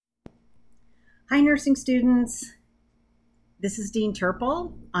Hi, nursing students. This is Dean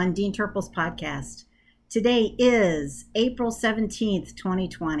Turple on Dean Turple's podcast. Today is April 17th,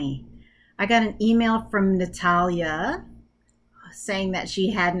 2020. I got an email from Natalia saying that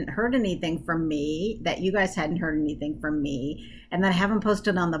she hadn't heard anything from me, that you guys hadn't heard anything from me, and that I haven't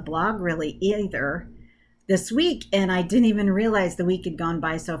posted on the blog really either this week, and I didn't even realize the week had gone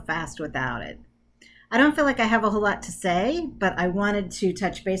by so fast without it. I don't feel like I have a whole lot to say, but I wanted to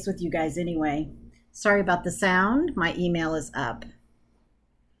touch base with you guys anyway. Sorry about the sound. My email is up.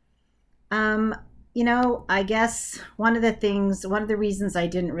 I guess one of the reasons I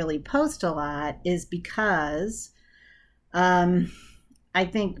didn't really post a lot is because I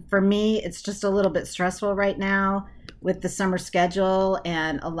think for me, it's just a little bit stressful right now with the summer schedule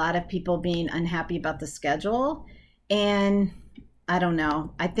and a lot of people being unhappy about the schedule. And I don't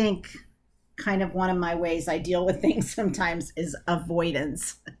know. I think kind of one of my ways I deal with things sometimes is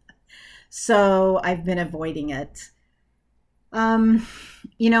avoidance. So I've been avoiding it. I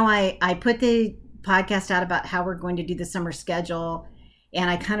put the podcast out about how we're going to do the summer schedule, and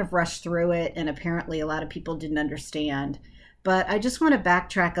I kind of rushed through it, and apparently a lot of people didn't understand. But I just want to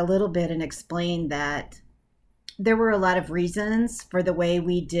backtrack a little bit and explain that there were a lot of reasons for the way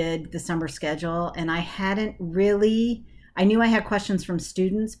we did the summer schedule, and I knew I had questions from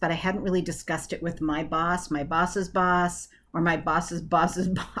students, but I hadn't really discussed it with my boss, my boss's boss, or my boss's boss's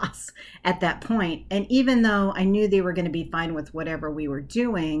boss at that point. And even though I knew they were going to be fine with whatever we were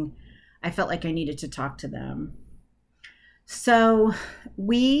doing, I felt like I needed to talk to them. So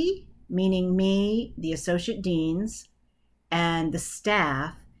we, meaning me, the associate deans, and the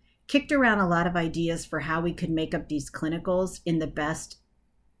staff, kicked around a lot of ideas for how we could make up these clinicals in the best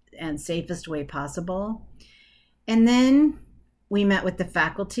and safest way possible. And then we met with the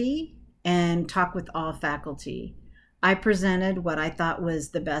faculty and talked with all faculty. I presented what I thought was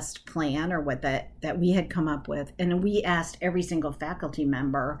the best plan, or what that we had come up with. And we asked every single faculty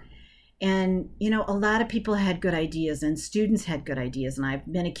member. And, a lot of people had good ideas and students had good ideas. And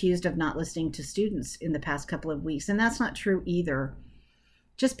I've been accused of not listening to students in the past couple of weeks. And that's not true either.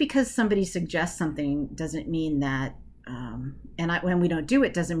 Just because somebody suggests something doesn't mean that, when we don't do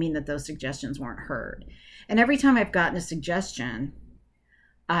it, doesn't mean that those suggestions weren't heard. And every time I've gotten a suggestion,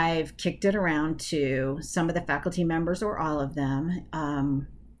 I've kicked it around to some of the faculty members or all of them,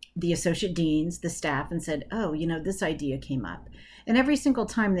 the associate deans, the staff, and said, this idea came up. And every single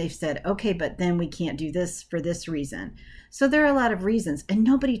time they've said, okay, but then we can't do this for this reason. So there are a lot of reasons, and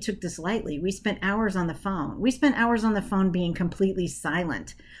nobody took this lightly. We spent hours on the phone. We spent hours on the phone being completely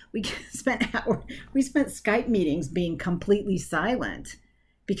silent. We spent Skype meetings being completely silent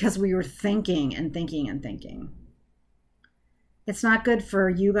because we were thinking and thinking and thinking. It's not good for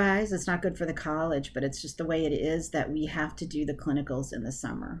you guys. It's not good for the college, but it's just the way it is that we have to do the clinicals in the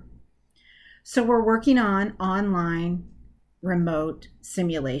summer. So we're working on online remote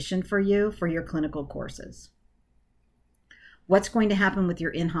simulation for you for your clinical courses. What's going to happen with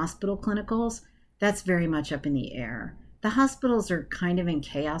your in-hospital clinicals? That's very much up in the air. The hospitals are kind of in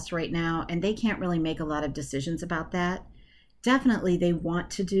chaos right now, and they can't really make a lot of decisions about that. Definitely, they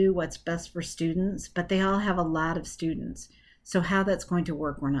want to do what's best for students, but they all have a lot of students. So how that's going to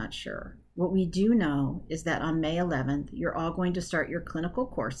work, we're not sure. What we do know is that on May 11th, you're all going to start your clinical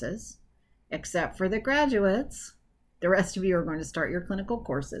courses, except for the graduates. The rest of you are going to start your clinical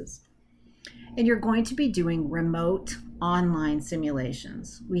courses. And you're going to be doing remote online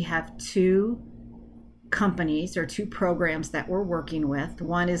simulations. We have two companies or two programs that we're working with.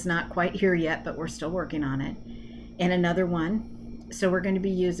 One is not quite here yet, but we're still working on it. And another one. So we're going to be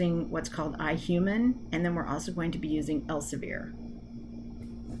using what's called iHuman, and then we're also going to be using Elsevier.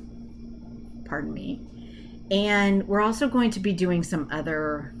 Pardon me. And we're also going to be doing some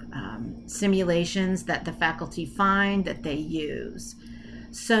other simulations that the faculty find that they use.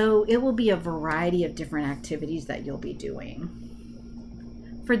 So it will be a variety of different activities that you'll be doing.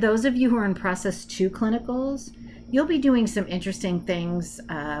 For those of you who are in Process 2 clinicals, you'll be doing some interesting things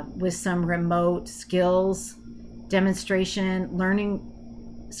with some remote skills demonstration,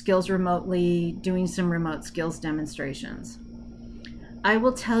 learning skills remotely, doing some remote skills demonstrations. I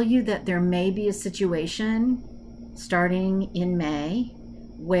will tell you that there may be a situation starting in May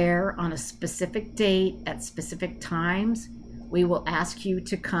where on a specific date at specific times, we will ask you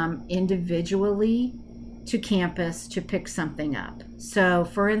to come individually to campus to pick something up. So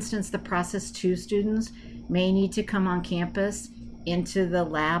for instance, the Process 2 students may need to come on campus into the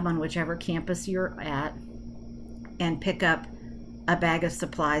lab on whichever campus you're at and pick up a bag of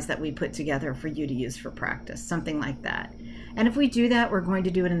supplies that we put together for you to use for practice, something like that. And if we do that, we're going to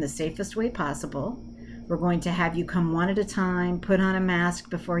do it in the safest way possible. We're going to have you come one at a time, put on a mask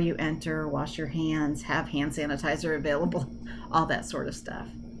before you enter, wash your hands, have hand sanitizer available, all that sort of stuff.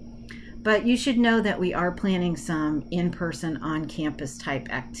 But you should know that we are planning some in-person, on-campus type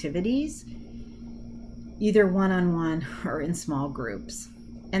activities, either one-on-one or in small groups.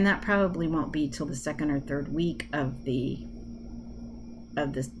 And that probably won't be till the second or third week of the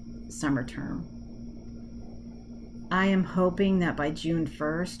summer term. I am hoping that by June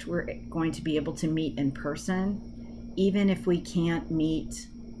 1st, we're going to be able to meet in person. Even if we can't meet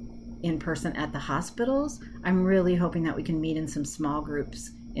in person at the hospitals, I'm really hoping that we can meet in some small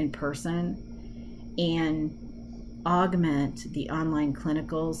groups in person and augment the online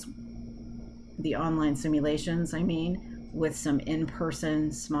clinicals, the online simulations, with some in-person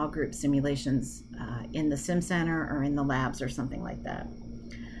small group simulations in the sim center or in the labs or something like that.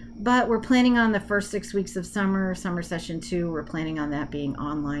 But we're planning on the first 6 weeks of summer session 2, we're planning on that being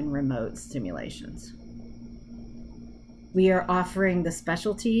online remote simulations. We are offering the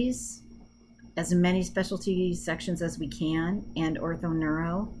specialties, as many specialty sections as we can, and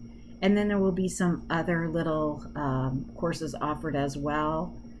ortho-neuro. And then there will be some other little courses offered as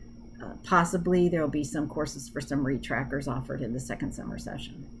well. Possibly there will be some courses for some retrackers offered in the second summer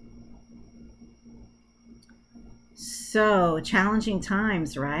session. So, challenging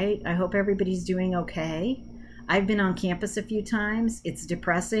times, right? I hope everybody's doing okay. I've been on campus a few times. It's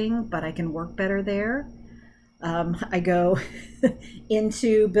depressing, but I can work better there. I go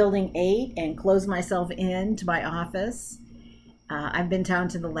into Building 8 and close myself into my office. I've been down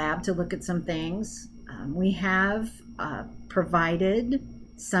to the lab to look at some things. We have provided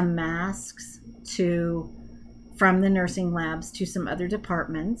some masks from the nursing labs to some other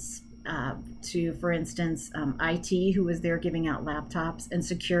departments. To, for instance, IT, who was there giving out laptops, and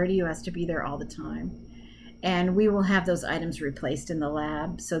security, who has to be there all the time. And we will have those items replaced in the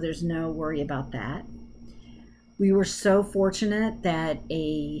lab, so there's no worry about that. We were so fortunate that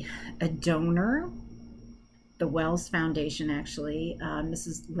a donor, the Wells Foundation actually,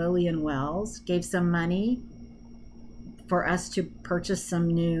 Mrs. Lillian Wells, gave some money for us to purchase some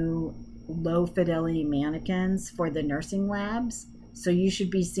new low fidelity mannequins for the nursing labs. So you should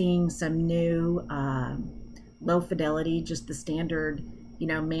be seeing some new low fidelity, just the standard,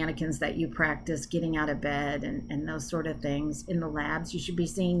 mannequins that you practice getting out of bed and those sort of things in the labs. You should be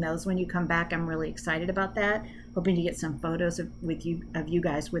seeing those when you come back. I'm really excited about that. Hoping to get some photos of you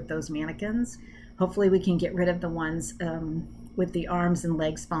guys with those mannequins. Hopefully we can get rid of the ones with the arms and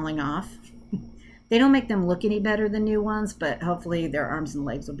legs falling off. They don't make them look any better than new ones, but hopefully their arms and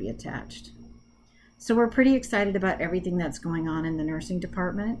legs will be attached. So we're pretty excited about everything that's going on in the nursing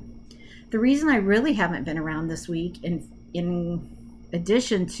department. The reason I really haven't been around this week, in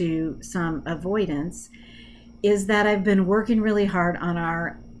addition to some avoidance, is that I've been working really hard on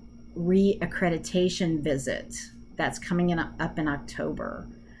our re-accreditation visit that's coming up in October.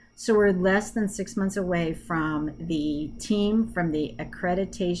 So we're less than 6 months away from the team from the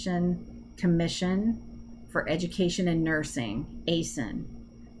Accreditation Commission for Education and Nursing, ASIN.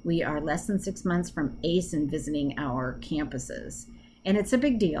 We are less than 6 months from ASIN visiting our campuses, and it's a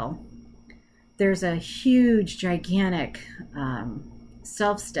big deal. There's a huge, gigantic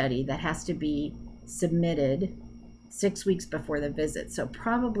self-study that has to be submitted 6 weeks before the visit, so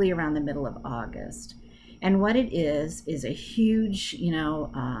probably around the middle of August. And what it is a huge,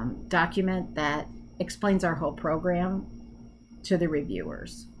 document that explains our whole program to the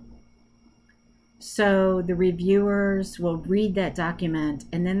reviewers. So the reviewers will read that document,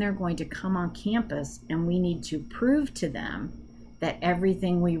 and then they're going to come on campus, and we need to prove to them that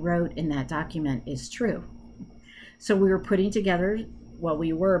everything we wrote in that document is true. So we were putting together,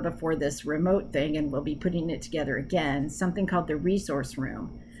 we were before this remote thing, and we'll be putting it together again, something called the resource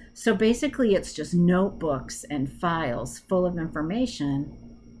room. So basically it's just notebooks and files full of information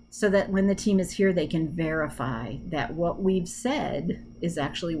so that when the team is here, they can verify that what we've said is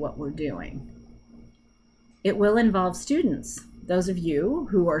actually what we're doing. It will involve students, those of you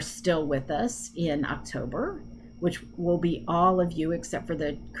who are still with us in October, which will be all of you except for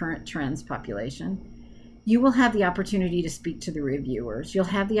the current trends population. You will have the opportunity to speak to the reviewers. You'll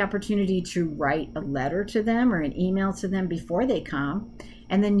have the opportunity to write a letter to them or an email to them before they come,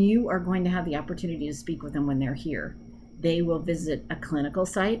 and then you are going to have the opportunity to speak with them when they're here. They will visit a clinical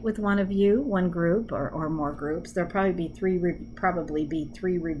site with one of you, one group or more groups. There'll probably be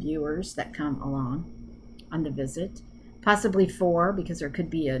three reviewers that come along on the visit, possibly 4 because there could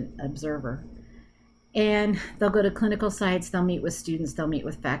be an observer. And they'll go to clinical sites, they'll meet with students, they'll meet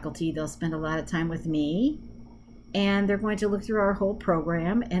with faculty, they'll spend a lot of time with me, and they're going to look through our whole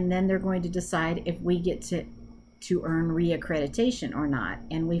program, and then they're going to decide if we get to earn reaccreditation or not.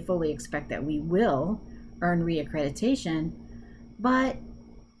 And we fully expect that we will earn reaccreditation, but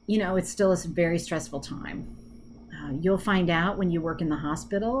it's still a very stressful time. You'll find out when you work in the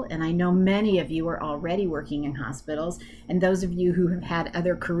hospital, and I know many of you are already working in hospitals, and those of you who have had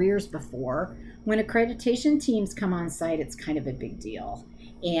other careers before, when accreditation teams come on site, it's kind of a big deal.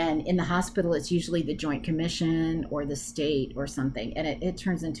 And in the hospital, it's usually the Joint Commission or the state or something, and it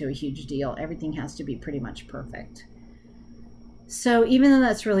turns into a huge deal. Everything has to be pretty much perfect. So even though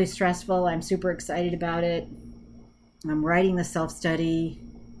that's really stressful, I'm super excited about it. Writing the self-study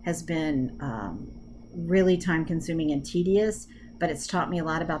has been really time-consuming and tedious, but it's taught me a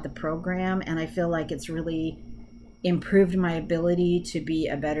lot about the program, and I feel like it's really improved my ability to be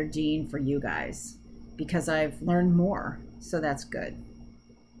a better dean for you guys because I've learned more, so that's good.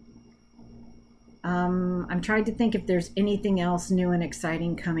 I'm trying to think if there's anything else new and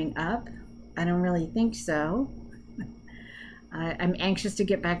exciting coming up. I don't really think so. I'm anxious to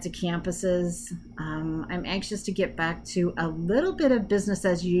get back to campuses. I'm anxious to get back to a little bit of business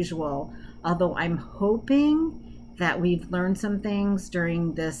as usual, although I'm hoping that we've learned some things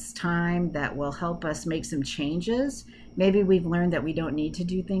during this time that will help us make some changes. Maybe we've learned that we don't need to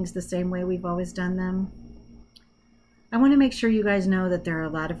do things the same way we've always done them. I want to make sure you guys know that there are a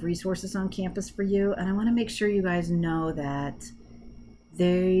lot of resources on campus for you, and I want to make sure you guys know that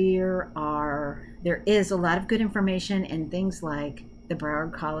there is a lot of good information in things like the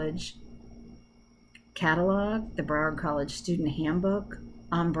Broward College catalog, the Broward College student handbook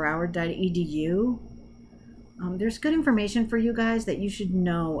on broward.edu. There's good information for you guys that you should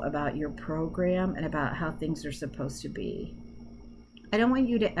know about your program and about how things are supposed to be. I don't want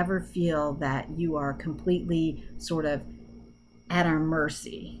you to ever feel that you are completely sort of at our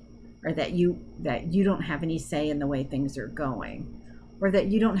mercy, or that you don't have any say in the way things are going, or that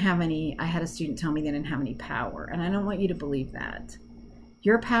you don't have any. I had a student tell me they didn't have any power, and I don't want you to believe that.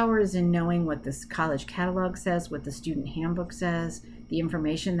 Your power is in knowing what this college catalog says, what the student handbook says, the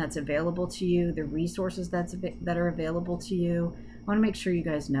information that's available to you, the resources that are available to you. I want to make sure you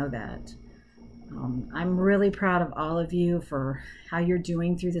guys know that. I'm really proud of all of you for how you're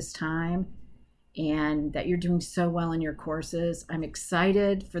doing through this time and that you're doing so well in your courses. I'm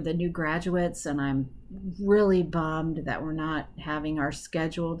excited for the new graduates, and I'm really bummed that we're not having our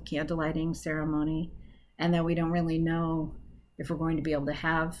scheduled candlelighting ceremony and that we don't really know if we're going to be able to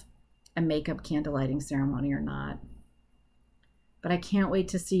have a makeup candlelighting ceremony or not. But I can't wait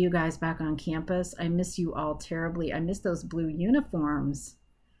to see you guys back on campus. I miss you all terribly. I miss those blue uniforms.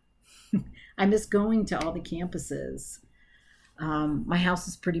 I miss going to all the campuses. My house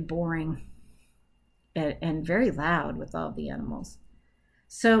is pretty boring and very loud with all the animals.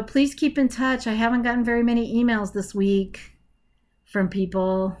 So please keep in touch. I haven't gotten very many emails this week from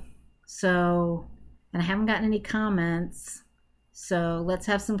people. And I haven't gotten any comments. So let's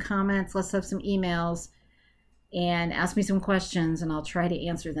have some comments. Let's have some emails and ask me some questions, and I'll try to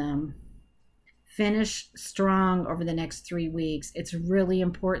answer them. Finish strong over the next 3 weeks. It's really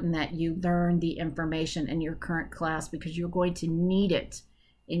important that you learn the information in your current class because you're going to need it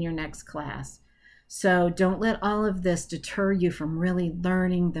in your next class. So don't let all of this deter you from really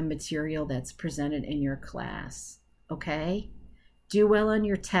learning the material that's presented in your class, okay? Do well on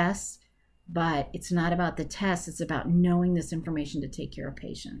your tests, but it's not about the tests. It's about knowing this information to take care of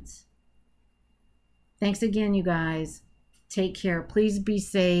patients. Thanks again, you guys. Take care. Please be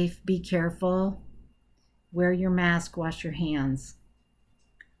safe. Be careful. Wear your mask. Wash your hands.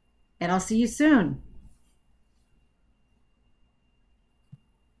 And I'll see you soon.